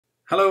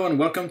Hello and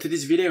welcome to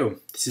this video.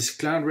 This is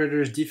Cloud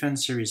Raiders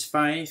Defense Series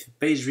 5,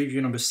 base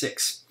review number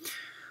 6.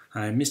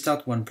 I missed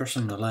out 1%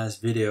 in the last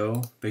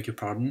video, beg your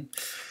pardon.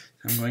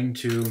 I'm going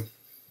to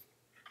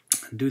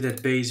do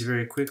that base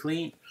very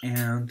quickly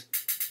and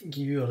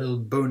give you a little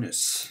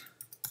bonus.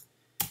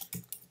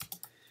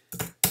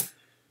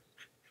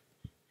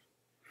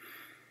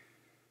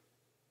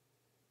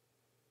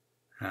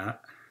 I'm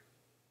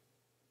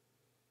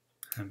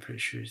pretty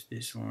sure it's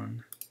this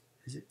one.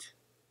 Is it?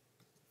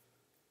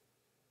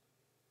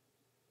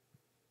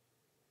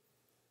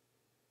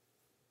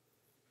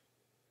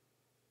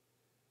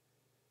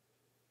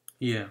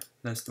 Yeah,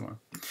 that's the one.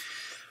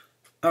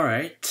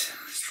 Alright,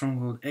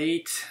 Stronghold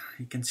 8.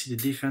 You can see the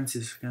defense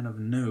is kind of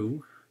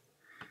new.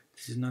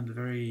 This is not a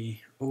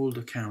very old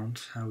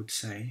account, I would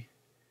say.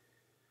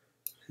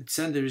 It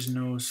said there is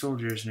no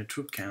soldiers in the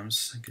troop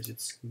camps because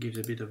it gives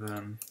a bit of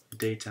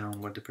data on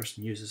what the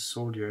person uses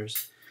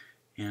soldiers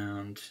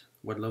and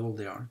what level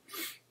they are.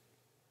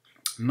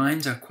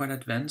 Mines are quite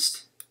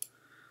advanced,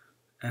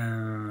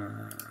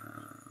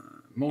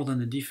 more than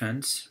the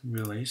defense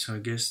really, so I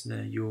guess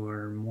that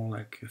you're more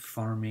like a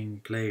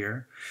farming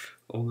player,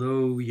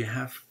 although you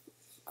have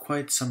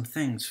quite some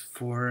things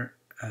for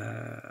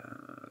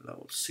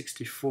level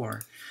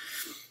 64.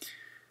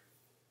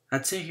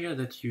 I'd say here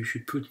that you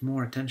should put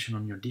more attention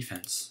on your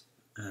defense.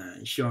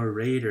 If you're a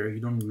raider,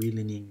 you don't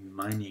really need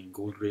mining,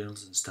 gold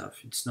rails and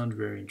stuff. It's not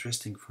very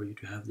interesting for you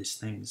to have these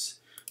things.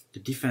 The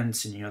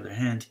defense, on the other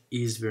hand,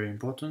 is very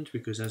important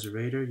because as a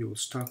raider you will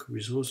stock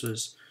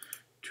resources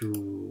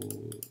to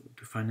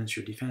finance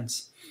your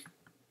defense.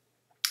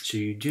 So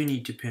you do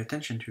need to pay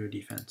attention to your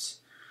defense.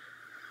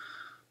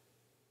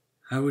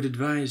 I would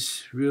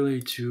advise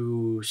really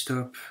to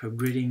stop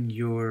upgrading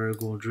your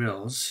gold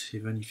drills,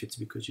 even if it's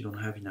because you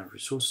don't have enough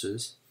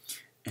resources.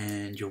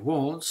 And your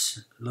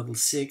walls, level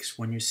 6,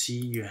 when you see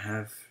you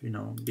have,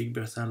 Big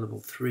Bertha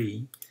level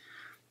 3,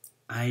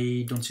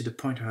 I don't see the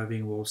point of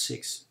having wall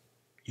 6.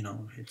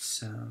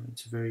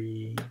 It's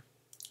very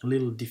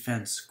little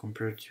defense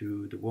compared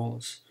to the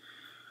walls.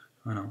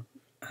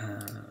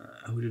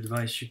 I would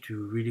advise you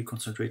to really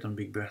concentrate on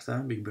Big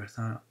Bertha. Big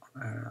Bertha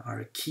are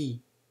a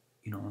key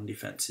on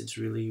defense. It's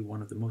really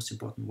one of the most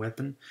important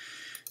weapons,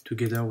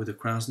 together with the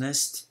Crow's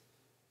Nest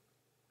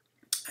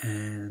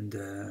and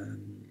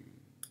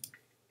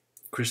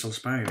Crystal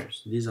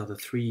Spires. These are the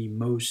three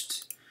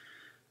most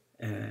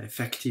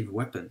effective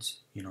weapons.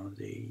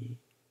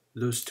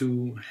 Those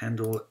two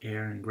handle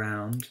air and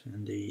ground,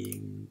 and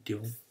they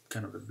deal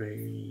kind of a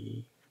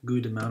very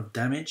good amount of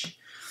damage.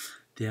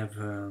 They have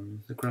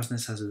the Crow's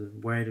Nest has the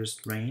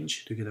widest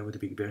range, together with the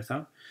Big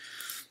Bertha.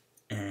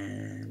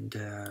 And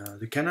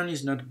the cannon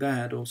is not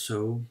bad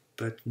also,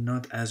 but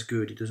not as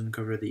good. It doesn't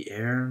cover the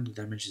air, the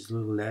damage is a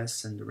little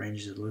less, and the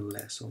range is a little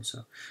less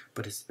also,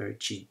 but it's very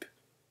cheap.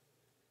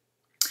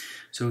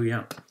 So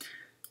yeah,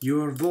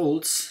 your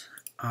vaults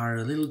are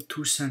a little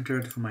too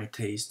centered for my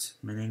taste,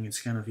 meaning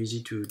it's kind of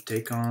easy to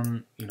take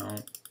on,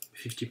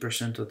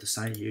 50% of the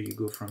side here. You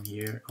go from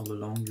here all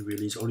along, you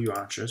release all your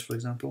archers, for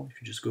example, if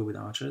you just go with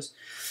archers,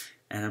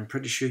 and I'm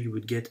pretty sure you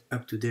would get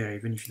up to there,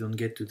 even if you don't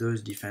get to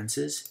those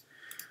defenses.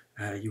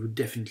 You would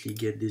definitely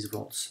get these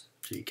vaults,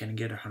 so you can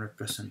get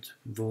 100%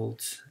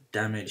 vault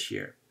damage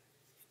here.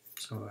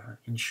 So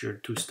ensure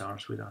 2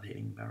 stars without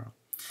hitting barrel.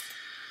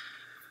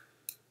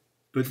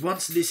 But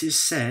once this is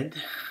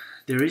said,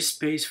 there is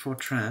space for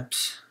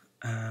traps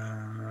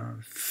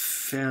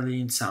fairly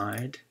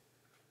inside.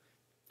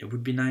 It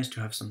would be nice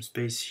to have some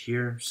space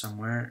here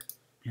somewhere,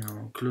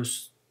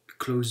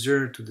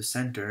 closer to the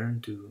center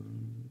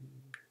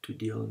to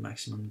deal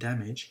maximum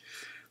damage.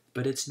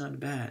 But it's not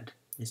bad.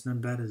 It's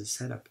not bad as a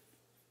setup.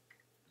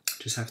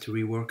 Just have to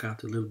rework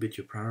out a little bit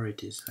your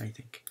priorities, I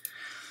think.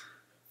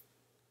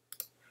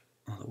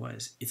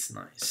 Otherwise, it's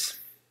nice.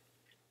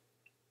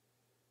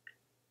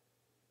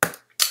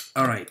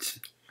 Alright,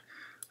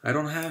 I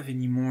don't have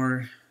any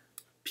more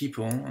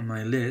people on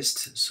my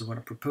list, so what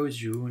I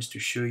propose you is to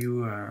show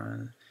you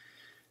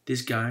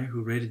this guy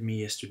who raided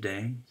me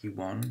yesterday. He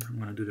won. I'm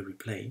going to do the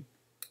replay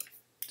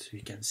so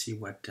you can see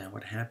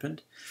what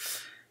happened,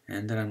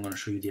 and then I'm going to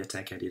show you the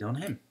attack I did on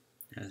him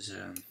as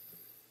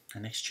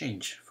an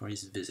exchange for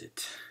his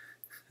visit.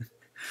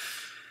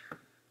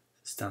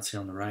 Starts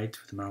here on the right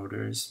with the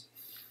Marauders.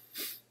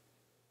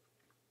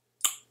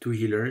 2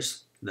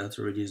 healers. That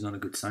already is not a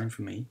good sign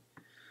for me,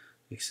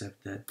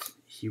 except that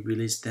he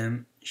released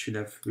them. He should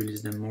have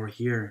released them more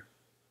here.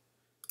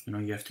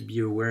 You have to be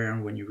aware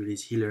when you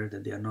release healer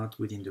that they are not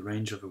within the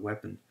range of a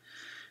weapon.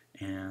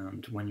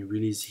 And when you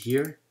release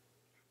here,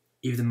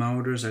 if the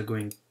Marauders are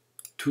going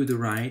to the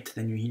right,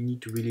 then you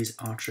need to release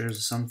archers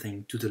or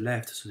something to the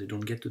left so they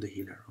don't get to the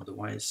healer.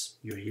 Otherwise,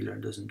 your healer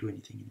doesn't do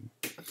anything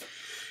anymore.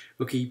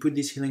 Okay, you put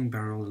this healing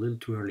barrel a little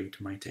too early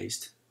to my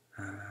taste,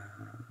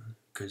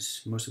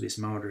 because most of these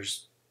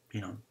Marauders,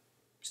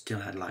 still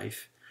had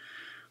life.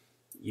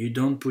 You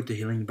don't put the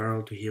healing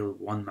barrel to heal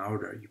one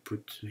Marauder. You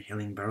put the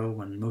healing barrel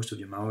when most of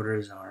your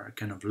Marauders are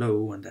kind of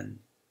low, and then,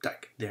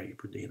 tack, there you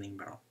put the healing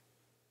barrel.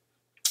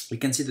 You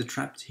can see the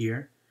traps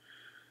here,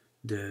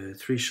 the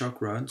 3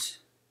 shock rods.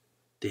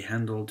 they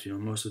handled, you know,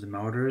 most of the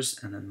marauders,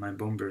 and then my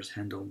bombers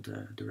handled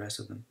the rest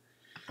of them.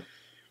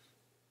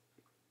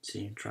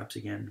 See, traps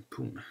again,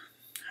 boom,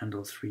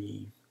 handle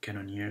 3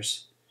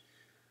 cannoneers.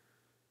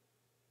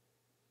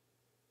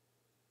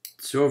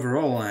 So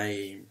overall,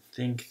 I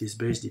think this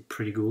base did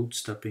pretty good,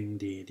 stopping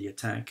the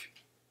attack.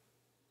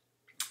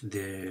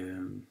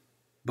 The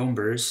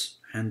bombers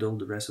handled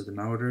the rest of the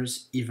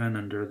marauders, even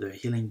under the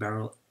healing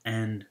barrel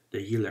and the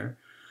healer.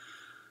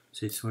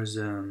 So it was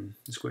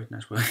it's quite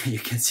nice. Well, you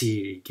can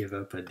see he gave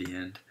up at the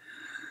end,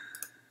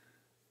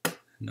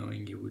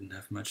 knowing he wouldn't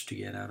have much to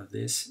get out of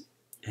this.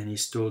 And he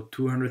stole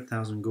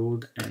 200,000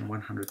 gold and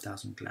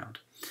 100,000 cloud.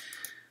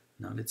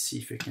 Now let's see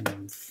if I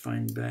can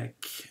find back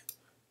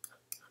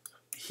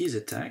his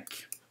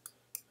attack.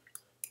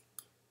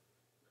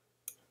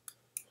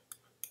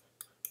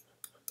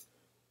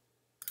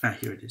 Ah,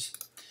 here it is.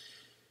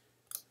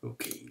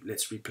 Okay,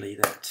 let's replay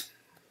that.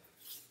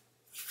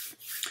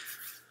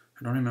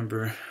 I don't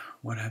remember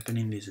what happened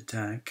in this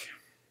attack.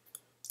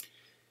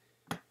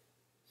 I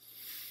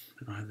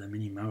don't have that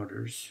many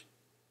marauders.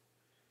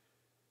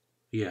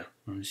 Yeah,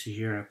 let me see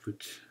here.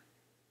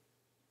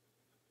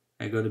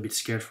 I got a bit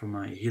scared for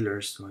my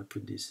healers, so I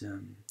put these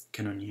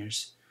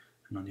cannoneers,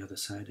 and on the other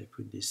side I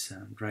put these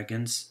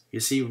dragons.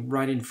 You see,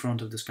 right in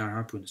front of the Scar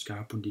Harpoon. The Scar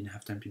Harpoon didn't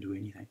have time to do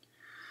anything.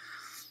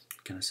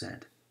 Kind of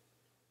sad.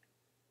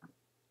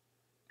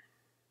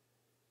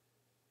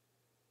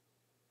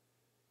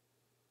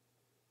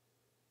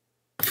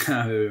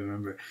 I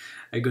remember,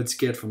 I got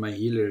scared for my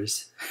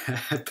healers.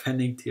 I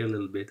panicked here a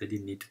little bit. I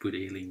didn't need to put a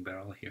healing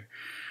barrel here.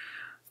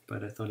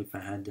 But I thought if I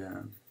had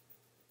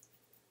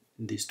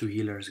these 2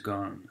 healers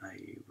gone,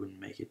 I wouldn't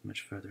make it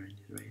much further in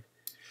this raid.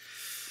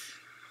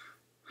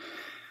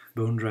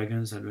 Bone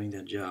dragons are doing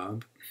their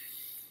job.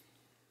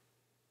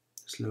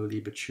 Slowly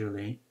but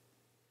surely.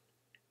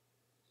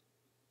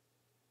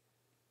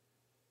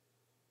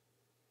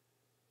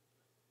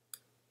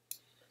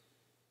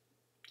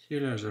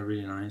 Healers are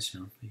really nice,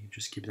 you know, you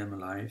just keep them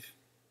alive.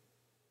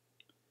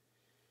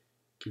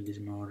 Keep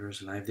these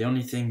marauders alive. The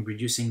only thing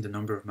reducing the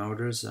number of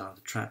marauders are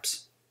the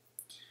traps.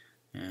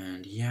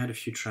 And he had a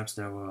few traps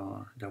that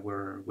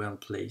were well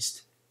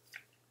placed.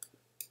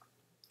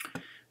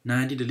 Now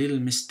I did a little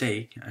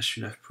mistake. I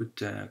should have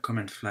put a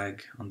command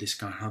flag on this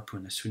Scar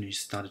Harpoon as soon as he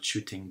started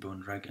shooting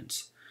bone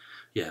dragons.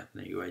 Yeah,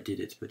 there you go, I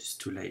did it, but it's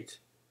too late.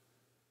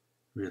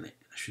 Really,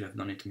 I should have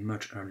done it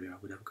much earlier. I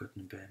would have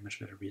gotten much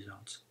better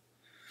results.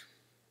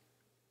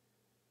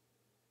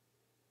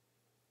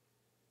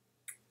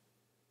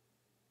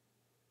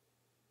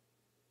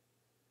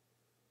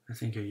 I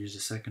think I used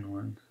the second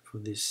one for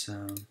this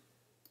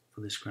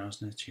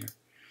crow's nest here.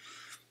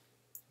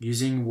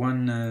 Using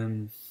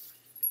one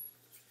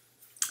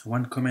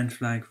command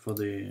flag for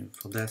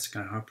that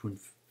Scar Harpoon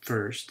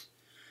first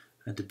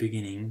at the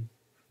beginning,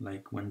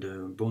 like when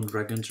the bone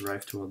dragons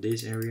arrived toward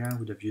this area, I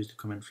would have used the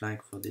command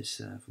flag for this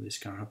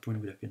Scar Harpoon. It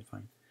would have been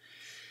fine.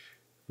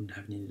 Wouldn't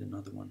have needed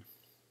another one.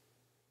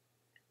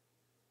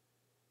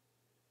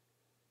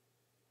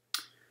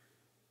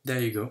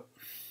 There you go.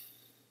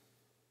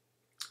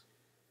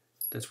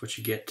 That's what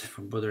you get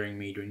for bothering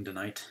me during the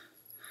night.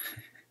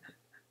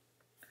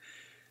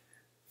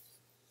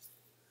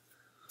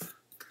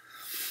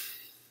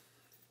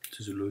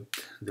 So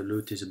the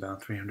loot is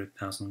about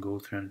 300,000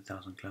 gold,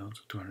 300,000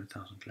 clouds,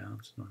 200,000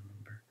 clouds. I don't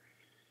remember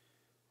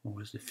what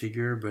was the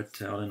figure,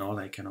 but all in all,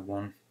 I kind of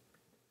won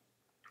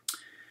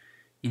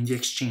in the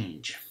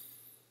exchange.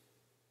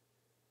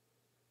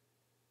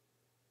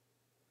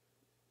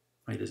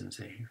 Oh, it doesn't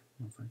say here.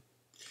 Oh, fine.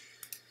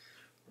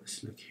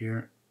 Let's look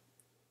here.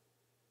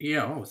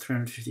 Yeah, oh,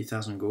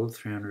 350,000 gold,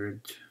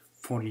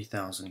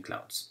 340,000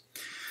 clouds.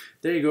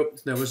 There you go.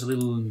 That was a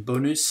little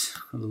bonus,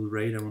 a little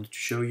raid I wanted to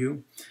show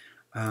you.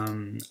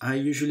 I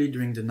usually,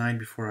 during the night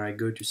before I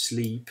go to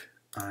sleep,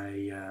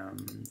 I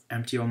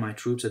empty all my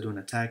troops, I do an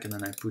attack, and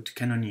then I put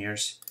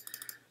cannoneers,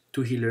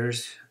 2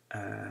 healers.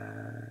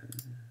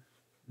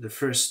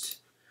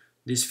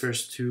 These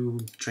first 2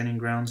 training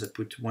grounds, I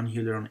put 1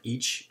 healer on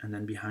each, and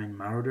then behind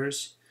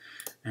marauders,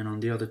 and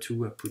on the other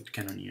 2 I put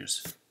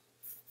cannoneers.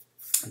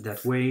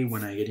 That way,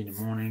 when I get in the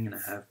morning and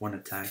I have one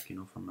attack, you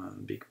know, from a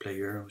big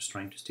player who's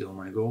trying to steal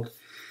my gold,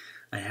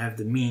 I have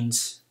the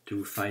means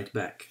to fight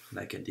back,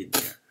 like I did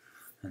there.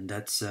 And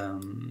that's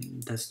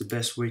the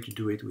best way to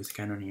do it with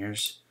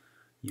cannoneers.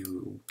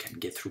 You can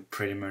get through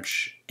pretty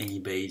much any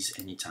base,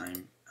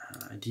 anytime.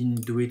 I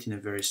didn't do it in a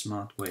very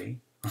smart way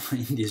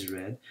in this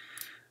raid.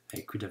 I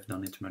could have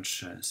done it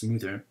much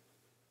smoother.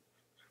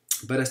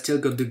 But I still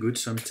got the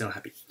goods, so I'm still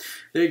happy.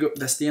 There you go,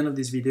 that's the end of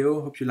this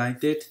video. Hope you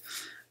liked it.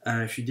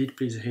 If you did,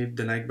 please hit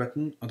the like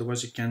button.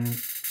 Otherwise, you can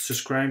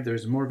subscribe.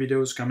 There's more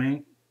videos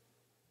coming.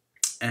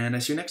 And I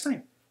see you next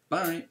time.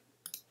 Bye.